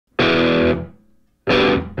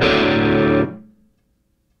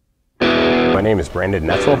My name is Branden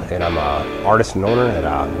Noetzel, and I'm an artist and owner at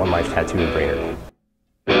One Life Tattoo in Brainerd.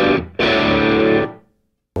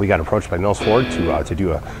 We got approached by Mills Ford to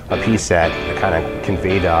do a piece that kind of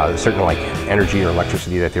conveyed a certain energy or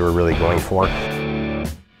electricity that they were really going for.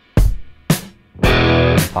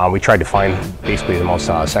 We tried to find basically the most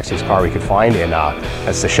sexiest car we could find, and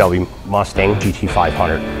that's the Shelby Mustang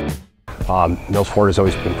GT500. Mills Ford has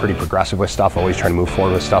always been pretty progressive with stuff, always trying to move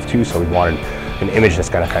forward with stuff too, so we wanted an image that's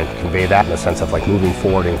going to kind of convey that in the sense of moving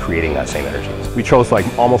forward and creating that same energy. We chose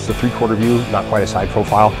almost a 3/4 view, not quite a side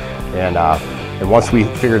profile, and once we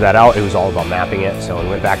figured that out, it was all about mapping it. So we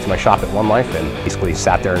went back to my shop at One Life and basically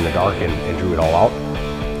sat there in the dark and drew it all out.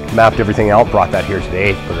 Mapped everything out, brought that here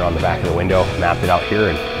today, put it on the back of the window, mapped it out here,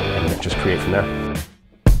 and just create from there.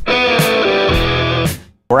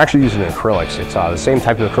 We're actually using acrylics. It's the same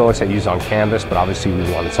type of acrylics I use on canvas, but obviously we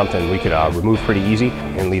wanted something we could remove pretty easy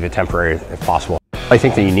and leave it temporary if possible. I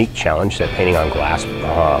think the unique challenge that painting on glass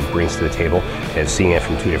brings to the table is seeing it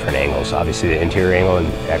from two different angles. Obviously the interior angle and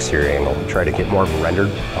the exterior angle. We try to get more of a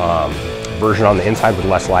rendered version on the inside with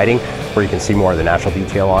less lighting, where you can see more of the natural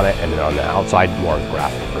detail on it, and then on the outside more of the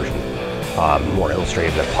graphic version, more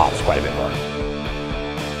illustrative, that pops quite a bit more.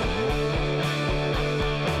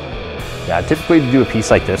 Yeah, typically to do a piece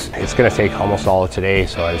like this, it's going to take almost all of today,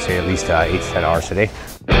 so I'd say at least 8 to 10 hours today.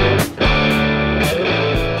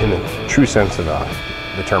 In the true sense of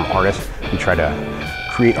the term artist, we try to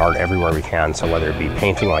create art everywhere we can, so whether it be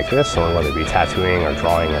painting like this, or whether it be tattooing or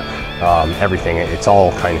drawing, or everything, it's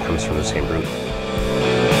all kind of comes from the same root.